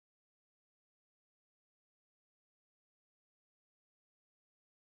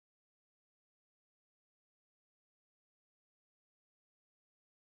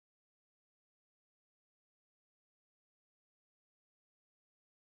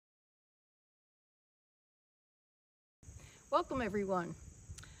Welcome everyone.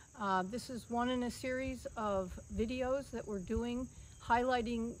 This is one in a series of videos that we're doing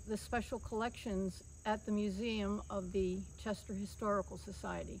highlighting the special collections at the Museum of the Chester Historical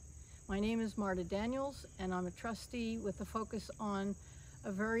Society. My name is Marta and I'm a trustee with a focus on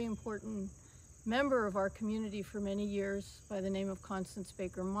a very important member of our community for many years by the name of Constance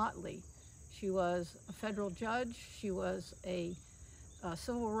Motley. She was a federal judge, she was a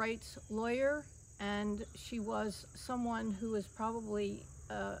civil rights lawyer, and she was someone who is probably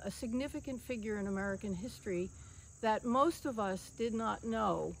a significant figure in American history that most of us did not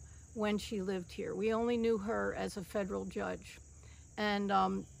know when she lived here. We only knew her as a federal judge. And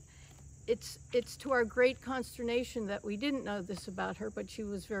it's to our great consternation that we didn't know this about her, but she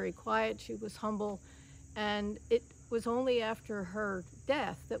was very quiet, she was humble, and it was only after her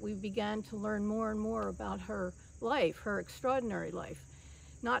death that we began to learn more and more about her life, her extraordinary life.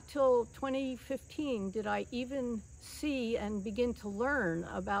 Not till 2015 did I even see and begin to learn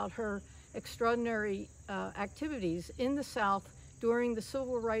about her extraordinary activities in the South during the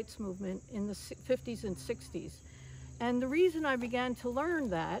civil rights movement in the 50s and 60s. And the reason I began to learn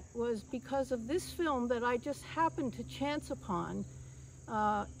that was because of this film that I just happened to chance upon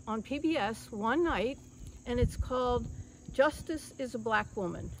on PBS one night, and it's called Justice is a Black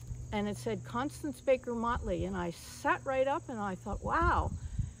Woman. And it said Constance Motley, and I sat right up and I thought, wow,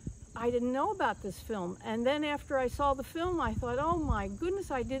 I didn't know about this film. And then after I saw the film, I thought, oh my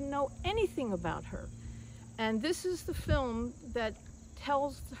goodness, I didn't know anything about her. And this is the film that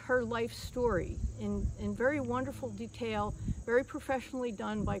tells her life story in very wonderful detail, very professionally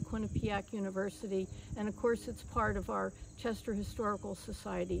done by Quinnipiac University, and of course it's part of our Chester Historical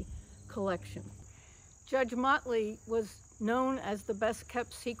Society collection. Judge Motley was known as the best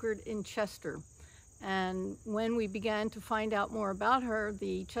kept secret in Chester. And when we began to find out more about her,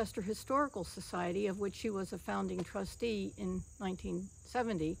 the Chester Historical Society, of which she was a founding trustee in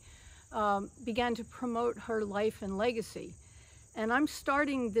 1970, began to promote her life and legacy. And I'm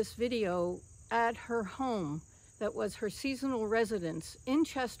starting this video at her home that was her seasonal residence in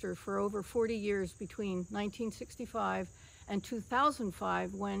Chester for over 40 years between 1965 and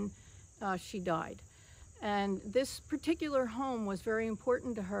 2005 when she died. And this particular home was very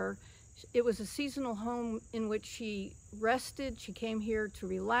important to her. It was a seasonal home in which she rested. She came here to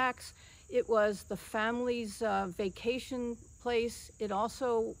relax. It was the family's vacation place. It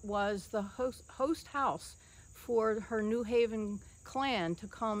also was the host house for her New Haven clan to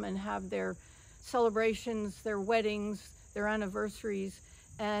come and have their celebrations, their weddings, their anniversaries.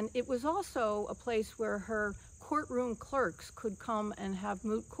 And it was also a place where her courtroom clerks could come and have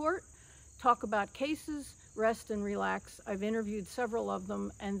moot court, talk about cases, rest and relax. I've interviewed several of them,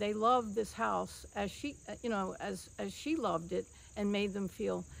 and they loved this house as she, as she loved it, and made them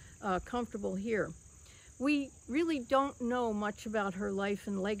feel comfortable here. We really don't know much about her life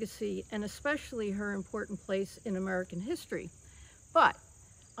and legacy, and especially her important place in American history. But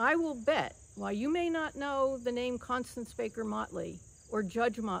I will bet, while you may not know the name Constance Motley or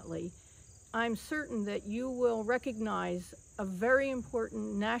Judge Motley, I'm certain that you will recognize a very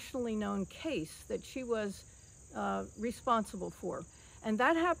important nationally known case that she was responsible for. And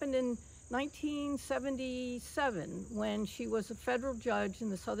that happened in 1977 when she was a federal judge in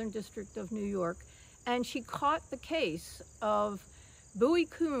the Southern District of New York, and she caught the case of Bowie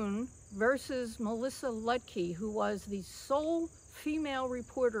Kuhn versus Melissa Ludke, who was the sole female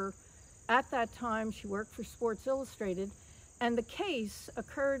reporter at that time. She worked for Sports Illustrated. And the case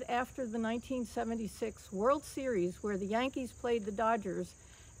occurred after the 1976 World Series where the Yankees played the Dodgers,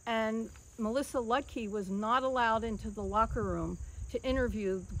 and Melissa Ludke was not allowed into the locker room to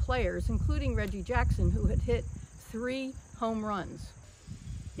interview the players, including Reggie Jackson, who had hit 3 home runs.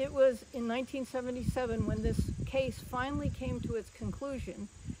 It was in 1977 when this case finally came to its conclusion,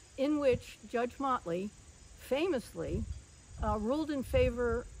 in which Judge Motley famously ruled in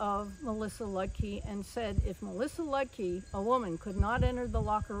favor of Melissa Ludke and said if Melissa Ludke, a woman, could not enter the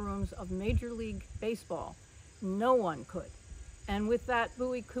locker rooms of Major League Baseball, no one could. And with that,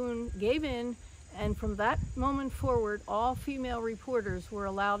 Bowie Kuhn gave in, and from that moment forward, all female reporters were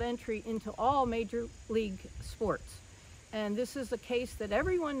allowed entry into all Major League sports. And this is a case that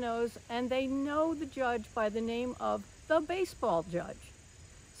everyone knows, and they know the judge by the name of the baseball judge.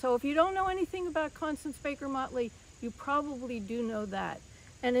 So if you don't know anything about Constance Motley, you probably do know that.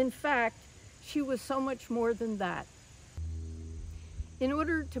 And in fact, she was so much more than that. In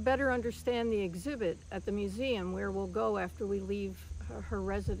order to better understand the exhibit at the museum, where we'll go after we leave her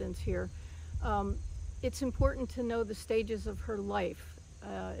residence here, it's important to know the stages of her life.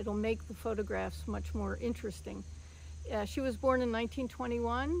 It'll make the photographs much more interesting. She was born in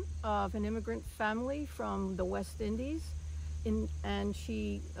 1921 of an immigrant family from the West Indies. and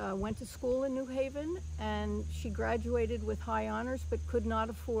she went to school in New Haven, and she graduated with high honors but could not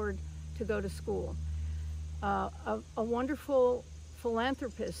afford to go to school. A wonderful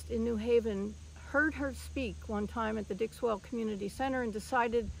philanthropist in New Haven heard her speak one time at the Dixwell Community Center and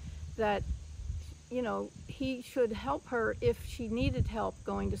decided that, you know, he should help her if she needed help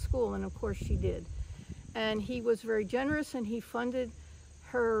going to school, and of course she did. And he was very generous, and he funded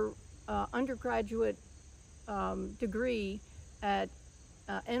her undergraduate degree at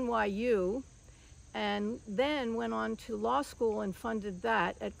NYU, and then went on to law school and funded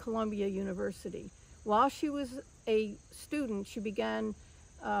that at Columbia University. While she was a student, she began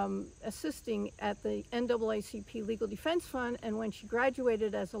assisting at the NAACP Legal Defense Fund, and when she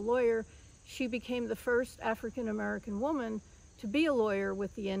graduated as a lawyer, she became the first African-American woman to be a lawyer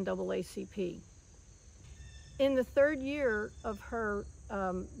with the NAACP. In the third year of her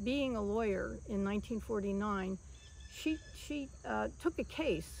being a lawyer in 1949, she took a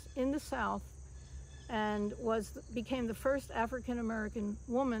case in the South and became the first African-American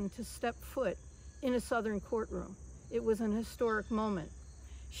woman to step foot in a Southern courtroom. It was an historic moment.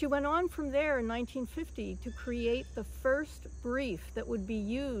 She went on from there in 1950 to create the first brief that would be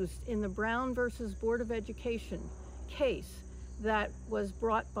used in the Brown versus Board of Education case that was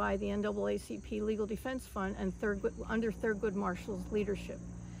brought by the NAACP Legal Defense Fund and under Thurgood Marshall's leadership.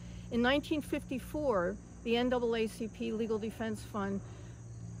 In 1954, the NAACP Legal Defense Fund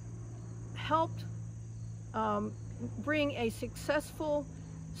helped bring a successful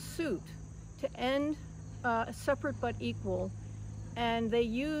suit to end separate but equal, and they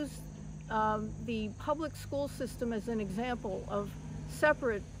used the public school system as an example of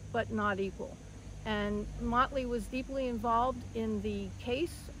separate but not equal. And Motley was deeply involved in the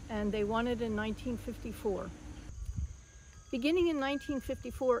case, and they won it in 1954. Beginning in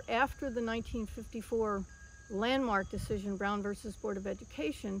 1954, after the 1954 landmark decision, Brown versus Board of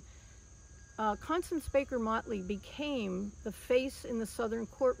Education, Constance Baker Motley became the face in the Southern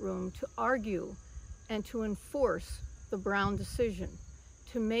courtroom to argue and to enforce the Brown decision,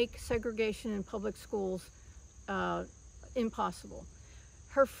 to make segregation in public schools impossible.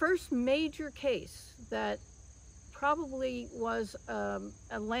 Her first major case that probably was a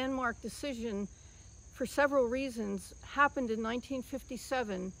landmark decision for several reasons happened in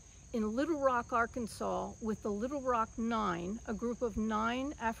 1957 in Little Rock, Arkansas, with the Little Rock Nine, a group of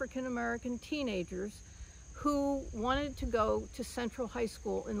 9 African-American teenagers who wanted to go to Central High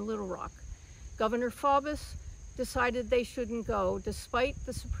School in Little Rock. Governor Faubus decided they shouldn't go despite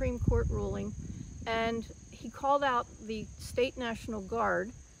the Supreme Court ruling, and he called out the State National Guard,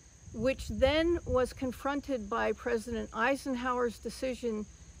 which then was confronted by President Eisenhower's decision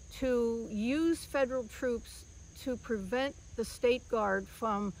to use federal troops to prevent the State Guard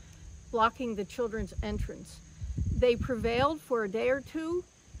from blocking the children's entrance. They prevailed for a day or two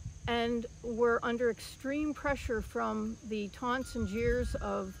and were under extreme pressure from the taunts and jeers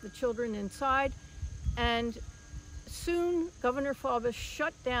of the children inside, and soon Governor Faubus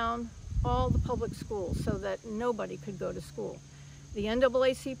shut down all the public schools so that nobody could go to school. The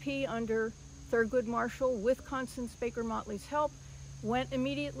NAACP, under Thurgood Marshall, with Constance Baker Motley's help, went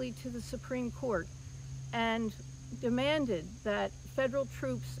immediately to the Supreme Court and demanded that federal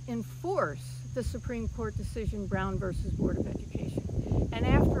troops enforce the Supreme Court decision, Brown versus Board of Education. And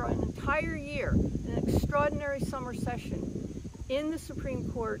after an entire year, an extraordinary summer session in the Supreme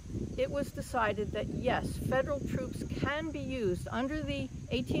Court, it was decided that yes, federal troops can be used under the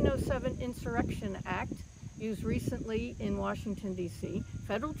 1807 Insurrection Act, used recently in Washington, D.C.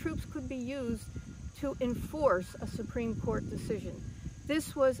 Federal troops could be used to enforce a Supreme Court decision.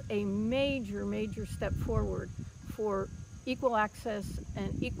 This was a major, major step forward for equal access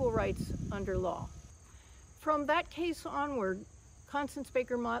and equal rights under law. From that case onward, Constance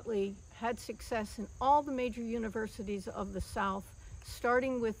Baker Motley had success in all the major universities of the South,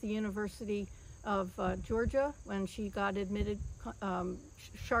 starting with the University of Georgia, when she got admitted,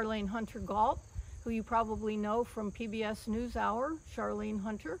 Charlene Hunter Galt, who you probably know from PBS NewsHour, Charlene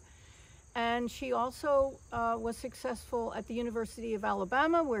Hunter. And she also was successful at the University of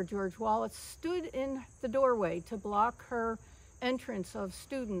Alabama, where George Wallace stood in the doorway to block her entrance of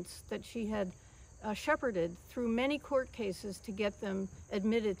students that she had shepherded through many court cases to get them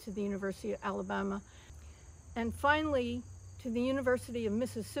admitted to the University of Alabama. And finally, to the University of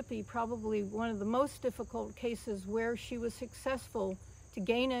Mississippi, probably one of the most difficult cases, where she was successful to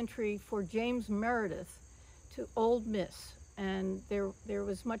gain entry for James Meredith to Ole Miss. And there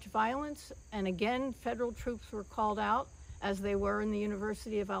was much violence, and again, federal troops were called out, as they were in the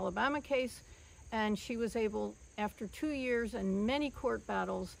University of Alabama case, and she was able, after 2 years and many court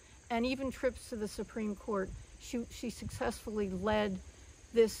battles, and even trips to the Supreme Court, she successfully led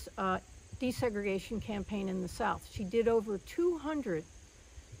this desegregation campaign in the South. She did over 200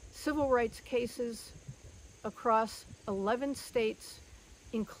 civil rights cases across 11 states,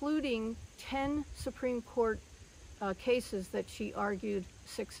 including 10 Supreme Court cases that she argued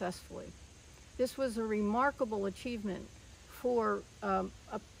successfully. This was a remarkable achievement for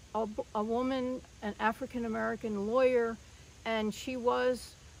a woman, an African-American lawyer, and she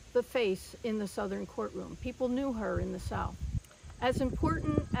was the face in the Southern courtroom. People knew her in the South. As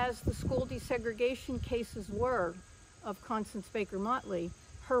important as the school desegregation cases were of Constance Baker Motley,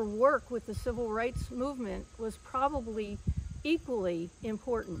 her work with the civil rights movement was probably equally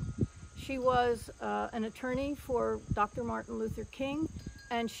important. She was an attorney for Dr. Martin Luther King,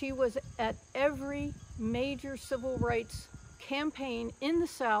 and she was at every major civil rights campaign in the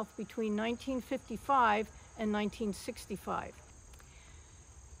South between 1955 and 1965.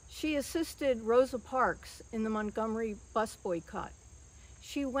 She assisted Rosa Parks in the Montgomery bus boycott.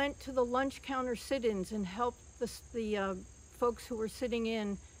 She went to the lunch counter sit-ins and helped the folks who were sitting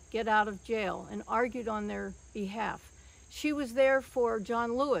in get out of jail and argued on their behalf. She was there for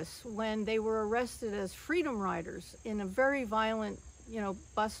John Lewis when they were arrested as freedom riders in a very violent,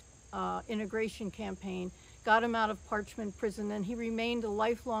 bus integration campaign, got him out of Parchment Prison, and he remained a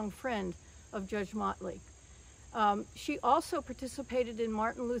lifelong friend of Judge Motley. She also participated in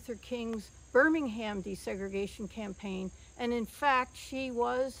Martin Luther King's Birmingham desegregation campaign, and in fact, she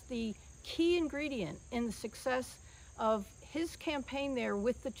was the key ingredient in the success of his campaign there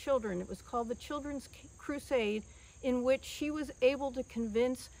with the children. It was called the Children's Crusade, in which she was able to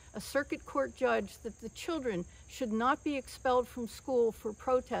convince a circuit court judge that the children should not be expelled from school for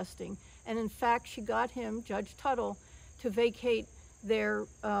protesting. And in fact, she got him, Judge Tuttle, to vacate their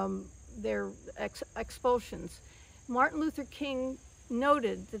expulsions. Martin Luther King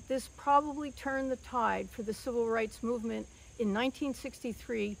noted that this probably turned the tide for the civil rights movement in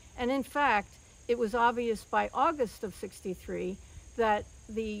 1963, and in fact, it was obvious by August of '63 that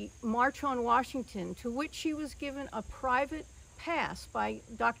the March on Washington, to which she was given a private pass by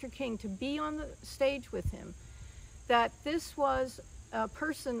Dr. King to be on the stage with him, that this was a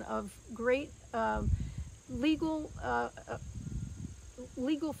person of great legal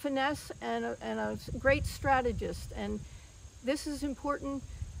finesse and a great strategist. And this is important,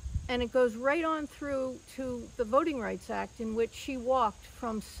 and it goes right on through to the Voting Rights Act, in which she walked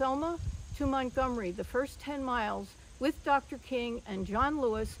from Selma to Montgomery, the first 10 miles, with Dr. King and John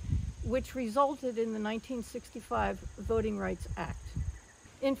Lewis, which resulted in the 1965 Voting Rights Act.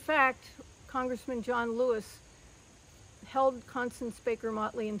 In fact, Congressman John Lewis held Constance Baker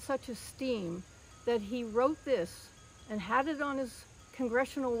Motley in such esteem that he wrote this and had it on his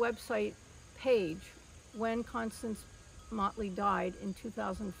congressional website page when Constance Motley died in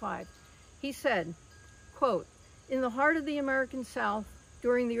 2005. He said, quote, "In the heart of the American South,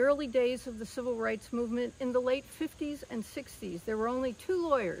 during the early days of the civil rights movement in the late 50s and 60s, there were only two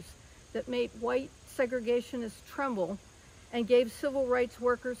lawyers that made white segregationists tremble and gave civil rights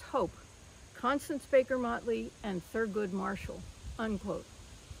workers hope: Constance Baker Motley and Thurgood Marshall," unquote.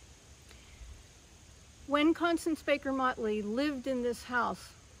 When Constance Baker Motley lived in this house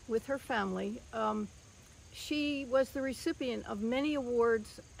with her family, she was the recipient of many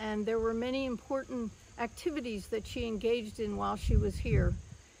awards, and there were many important activities that she engaged in while she was here.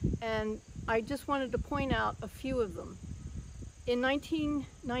 And I just wanted to point out a few of them. In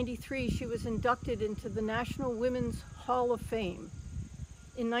 1993, she was inducted into the National Women's Hall of Fame.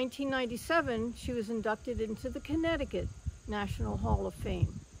 In 1997, she was inducted into the Connecticut National Hall of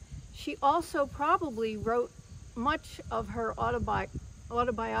Fame. She also probably wrote much of her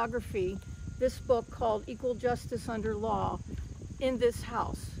autobiography, this book called Equal Justice Under Law, in this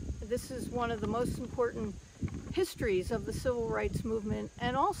house. This is one of the most important histories of the civil rights movement,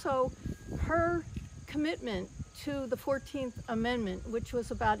 and also her commitment to the 14th Amendment, which was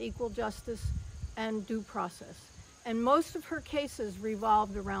about equal justice and due process. And most of her cases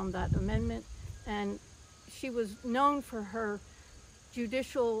revolved around that amendment, and she was known for her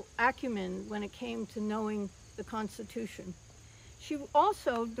judicial acumen when it came to knowing the Constitution. She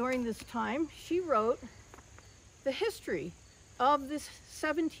also, during this time, she wrote the history of this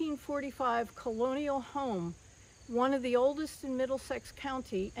 1745 colonial home, one of the oldest in Middlesex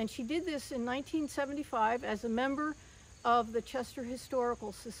County, and she did this in 1975 as a member of the Chester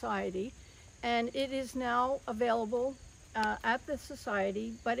Historical Society, and it is now available at the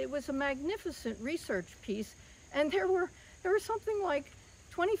Society. But it was a magnificent research piece, and there were something like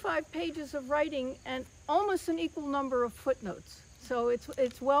 25 pages of writing and almost an equal number of footnotes. So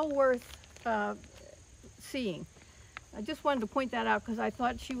it's well worth seeing. I just wanted to point that out because I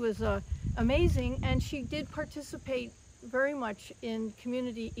thought she was amazing, and she did participate very much in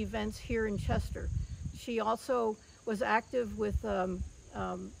community events here in Chester. She also was active with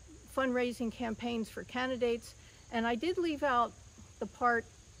fundraising campaigns for candidates, and I did leave out the part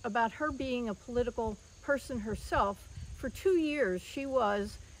about her being a political person herself. For 2 years, she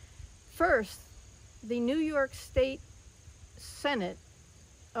was first the New York State Senate,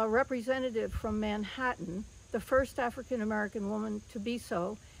 a representative from Manhattan, the first African-American woman to be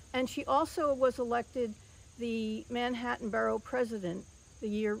so, and she also was elected the Manhattan Borough President the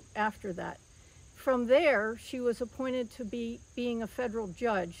year after that. From there, she was appointed to being a federal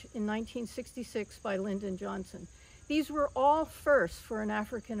judge in 1966 by Lyndon Johnson. These were all firsts for an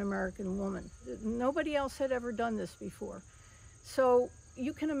African-American woman. Nobody else had ever done this before. So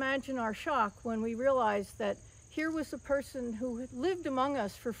you can imagine our shock when we realized that here was a person who had lived among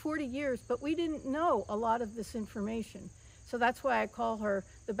us for 40 years, but we didn't know a lot of this information. So that's why I call her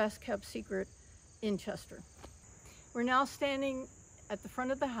the best kept secret in Chester. We're now standing at the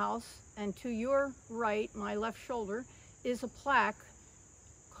front of the house, and to your right, my left shoulder, is a plaque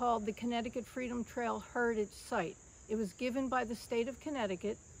called the Connecticut Freedom Trail Heritage Site. It was given by the state of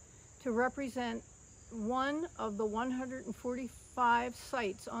Connecticut to represent one of the 145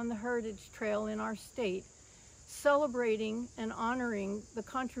 sites on the Heritage Trail in our state, celebrating and honoring the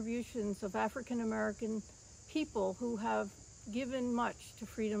contributions of African American people who have given much to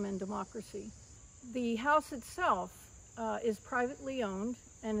freedom and democracy. The house itself is privately owned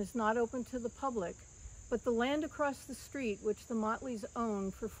and is not open to the public, but the land across the street, which the Motleys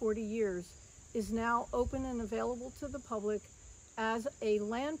owned for 40 years, is now open and available to the public as a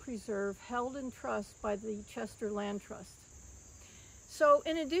land preserve held in trust by the Chester Land Trust. So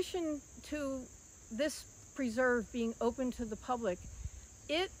in addition to this preserve being open to the public,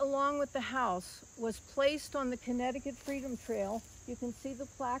 it, along with the house, was placed on the Connecticut Freedom Trail. You can see the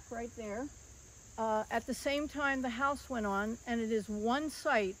plaque right there. At the same time the house went on, and it is one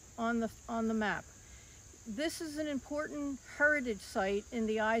site on the map. This is an important heritage site in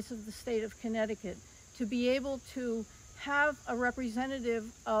the eyes of the state of Connecticut, to be able to have a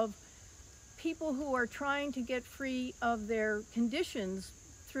representative of people who are trying to get free of their conditions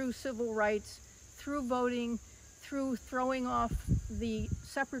through civil rights, through voting, through throwing off the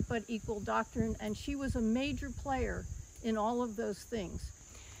separate but equal doctrine, and she was a major player in all of those things.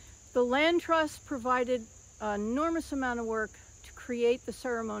 The Land Trust provided an enormous amount of work to create the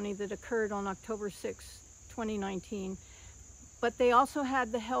ceremony that occurred on October 6, 2019, but they also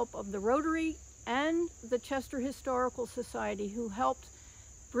had the help of the Rotary and the Chester Historical Society, who helped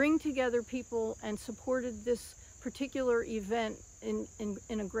bring together people and supported this particular event in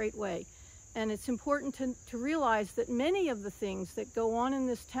a great way. And it's important to realize that many of the things that go on in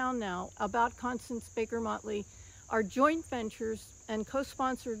this town now about Constance Baker Motley are joint ventures and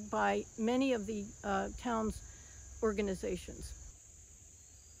co-sponsored by many of the town's organizations.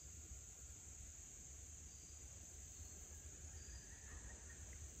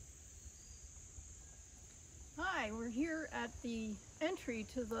 Hi, we're here at the entry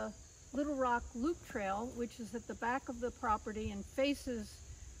to the Little Rock Loop Trail, which is at the back of the property and faces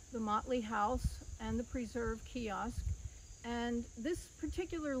the Motley House and the Preserve Kiosk. And this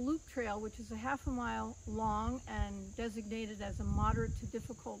particular loop trail, which is a half a mile long and designated as a moderate to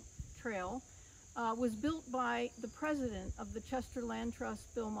difficult trail, was built by the president of the Chester Land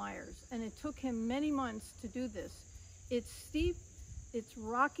Trust, Bill Myers, and it took him many months to do this. It's steep, it's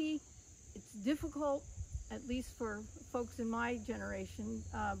rocky, it's difficult, at least for folks in my generation,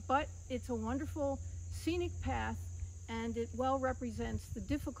 but it's a wonderful scenic path, and it well represents the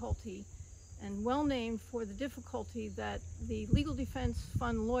difficulty, and well named for the difficulty that the Legal Defense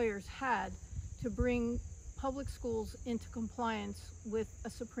Fund lawyers had to bring public schools into compliance with a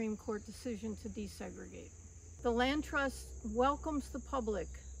Supreme Court decision to desegregate. The Land Trust welcomes the public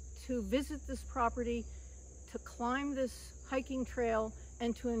to visit this property, to climb this hiking trail,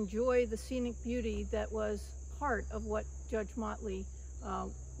 and to enjoy the scenic beauty that was part of what Judge Motley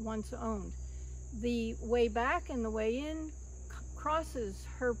once owned. The way back and the way in crosses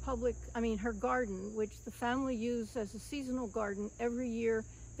her her garden, which the family used as a seasonal garden every year.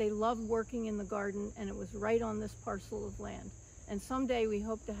 They loved working in the garden, and it was right on this parcel of land. And someday we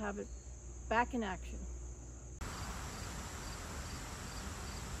hope to have it back in action.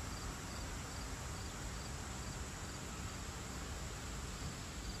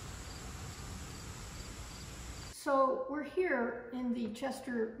 So we're here in the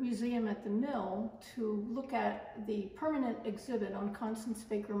Chester Museum at the Mill to look at the permanent exhibit on Constance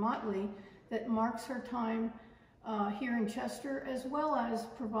Baker Motley that marks her time here in Chester, as well as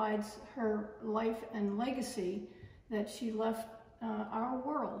provides her life and legacy. that she left our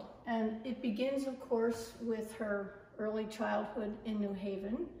world. And it begins, of course, with her early childhood in New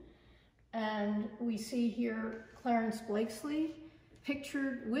Haven. And we see here Clarence Blakesley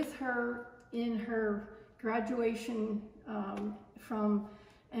pictured with her in her graduation from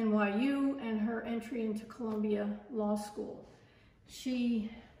NYU and her entry into Columbia Law School.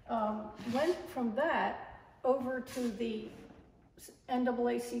 She went from that over to the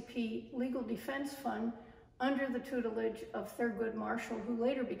NAACP Legal Defense Fund under the tutelage of Thurgood Marshall, who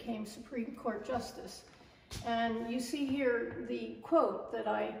later became Supreme Court Justice. And you see here the quote that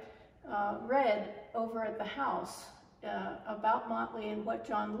I read over at the House about Motley and what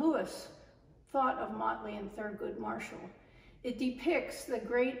John Lewis thought of Motley and Thurgood Marshall. It depicts the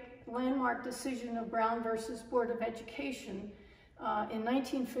great landmark decision of Brown versus Board of Education in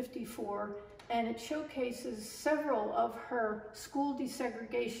 1954, and it showcases several of her school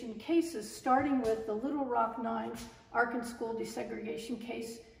desegregation cases, starting with the Little Rock 9 Arkansas school desegregation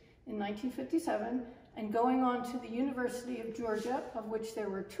case in 1957, and going on to the University of Georgia, of which there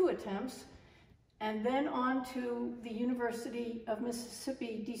were 2 attempts, and then on to the University of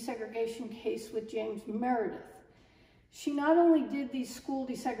Mississippi desegregation case with James Meredith. She not only did these school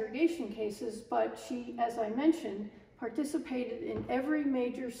desegregation cases, but she, as I mentioned, participated in every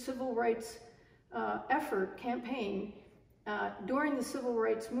major civil rights campaign during the civil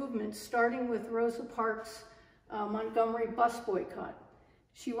rights movement, starting with Rosa Parks' Montgomery bus boycott.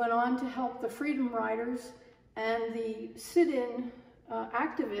 She went on to help the Freedom Riders and the sit-in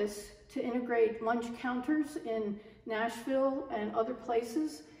activists to integrate lunch counters in Nashville and other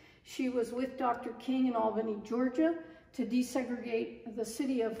places. She was with Dr. King in Albany, Georgia, to desegregate the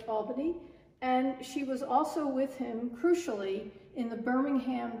city of Albany. And she was also with him, crucially, in the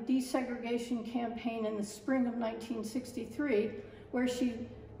Birmingham desegregation campaign in the spring of 1963, where she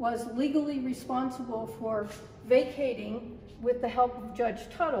was legally responsible for vacating, with the help of Judge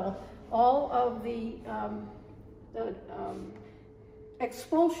Tuttle, all of the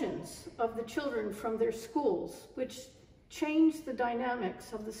expulsions of the children from their schools, which changed the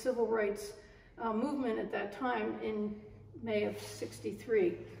dynamics of the civil rights movement at that time in May of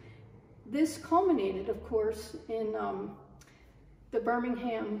 '63. This culminated, of course, in the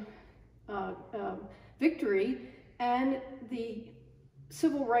Birmingham victory and the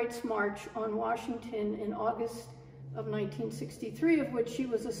Civil Rights March on Washington in August of 1963, of which she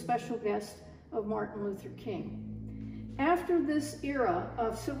was a special guest of Martin Luther King. After this era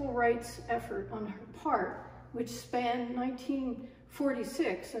of civil rights effort on her part, which spanned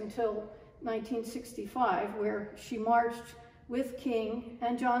 1946 until 1965, where she marched with King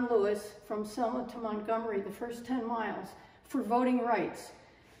and John Lewis from Selma to Montgomery, the first 10 miles, for voting rights.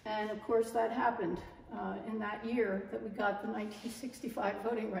 And of course that happened in that year that we got the 1965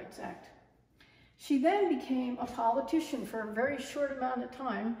 Voting Rights Act. She then became a politician for a very short amount of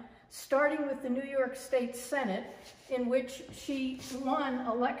time, starting with the New York State Senate, in which she won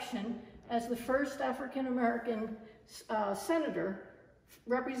election as the first African-American senator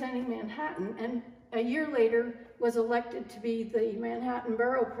representing Manhattan, and a year later was elected to be the Manhattan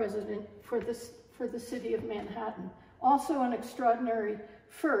Borough President for the city of Manhattan. Also an extraordinary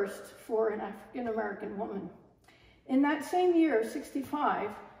first for an African-American woman. In that same year,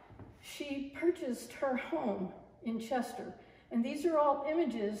 '65, she purchased her home in Chester. And these are all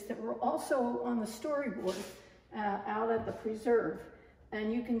images that were also on the storyboard out at the preserve.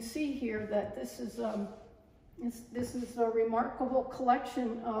 And you can see here that this is a remarkable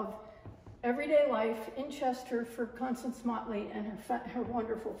collection of everyday life in Chester for Constance Motley and her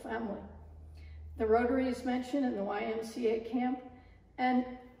wonderful family. The Rotary is mentioned in the YMCA camp, and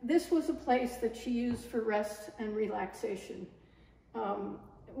this was a place that she used for rest and relaxation.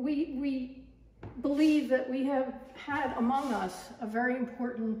 We believe that we have had among us a very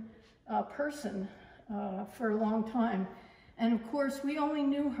important person for a long time. And of course, we only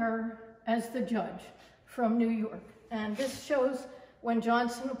knew her as the judge from New York. And this shows when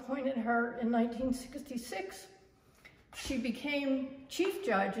Johnson appointed her in 1966. She became chief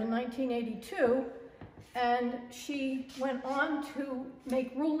judge in 1982, and she went on to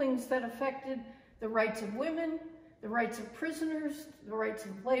make rulings that affected the rights of women, the rights of prisoners, the rights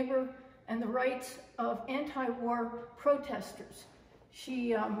of labor, and the rights of anti-war protesters.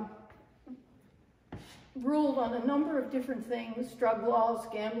 She ruled on a number of different things: drug laws,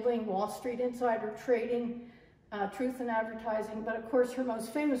 gambling, Wall Street insider trading, truth in advertising. But of course, her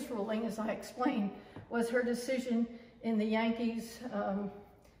most famous ruling, as I explained, was her decision in the Yankees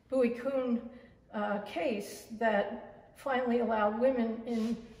Bowie Kuhn case that finally allowed women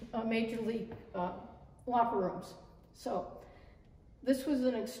in major league locker rooms. So this was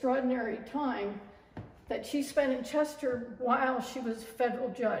an extraordinary time that she spent in Chester while she was a federal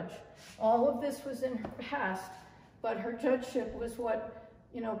judge. All of this was in her past, but her judgeship was what,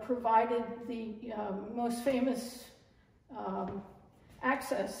 provided the most famous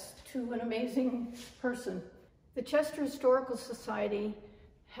access to an amazing person. The Chester Historical Society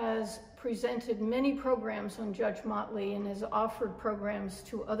has presented many programs on Judge Motley and has offered programs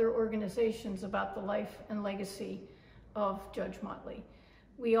to other organizations about the life and legacy of Judge Motley.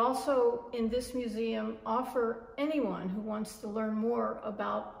 We also, in this museum, offer anyone who wants to learn more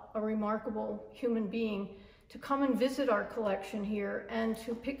about a remarkable human being to come and visit our collection here and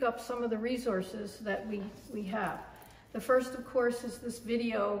to pick up some of the resources that we have. The first, of course, is this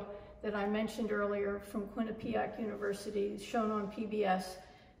video that I mentioned earlier from Quinnipiac University, shown on PBS.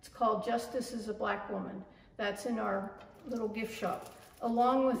 It's called Justice is a Black Woman. That's in our little gift shop,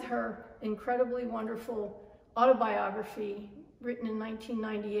 along with her incredibly wonderful autobiography written in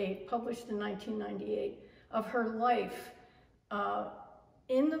 1998, published in 1998, of her life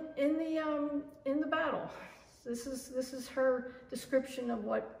in the battle. This is her description of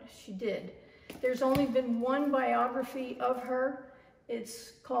what she did. There's only been one biography of her.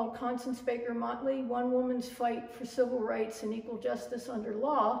 It's called Constance Baker Motley, One Woman's Fight for Civil Rights and Equal Justice Under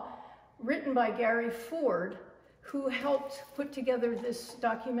Law, written by Gary Ford, who helped put together this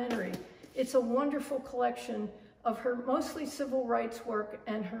documentary. It's a wonderful collection of her mostly civil rights work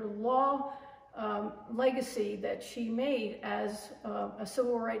and her law legacy that she made as a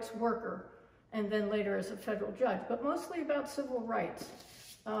civil rights worker and then later as a federal judge, but mostly about civil rights.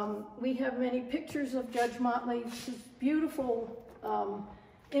 We have many pictures of Judge Motley. This is beautiful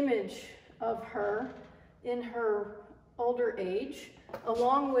image of her in her older age,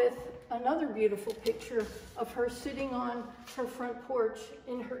 along with another beautiful picture of her sitting on her front porch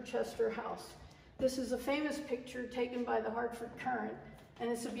in her Chester house. This is a famous picture taken by the Hartford Courant, and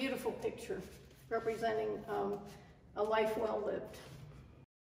it's a beautiful picture representing a life well lived.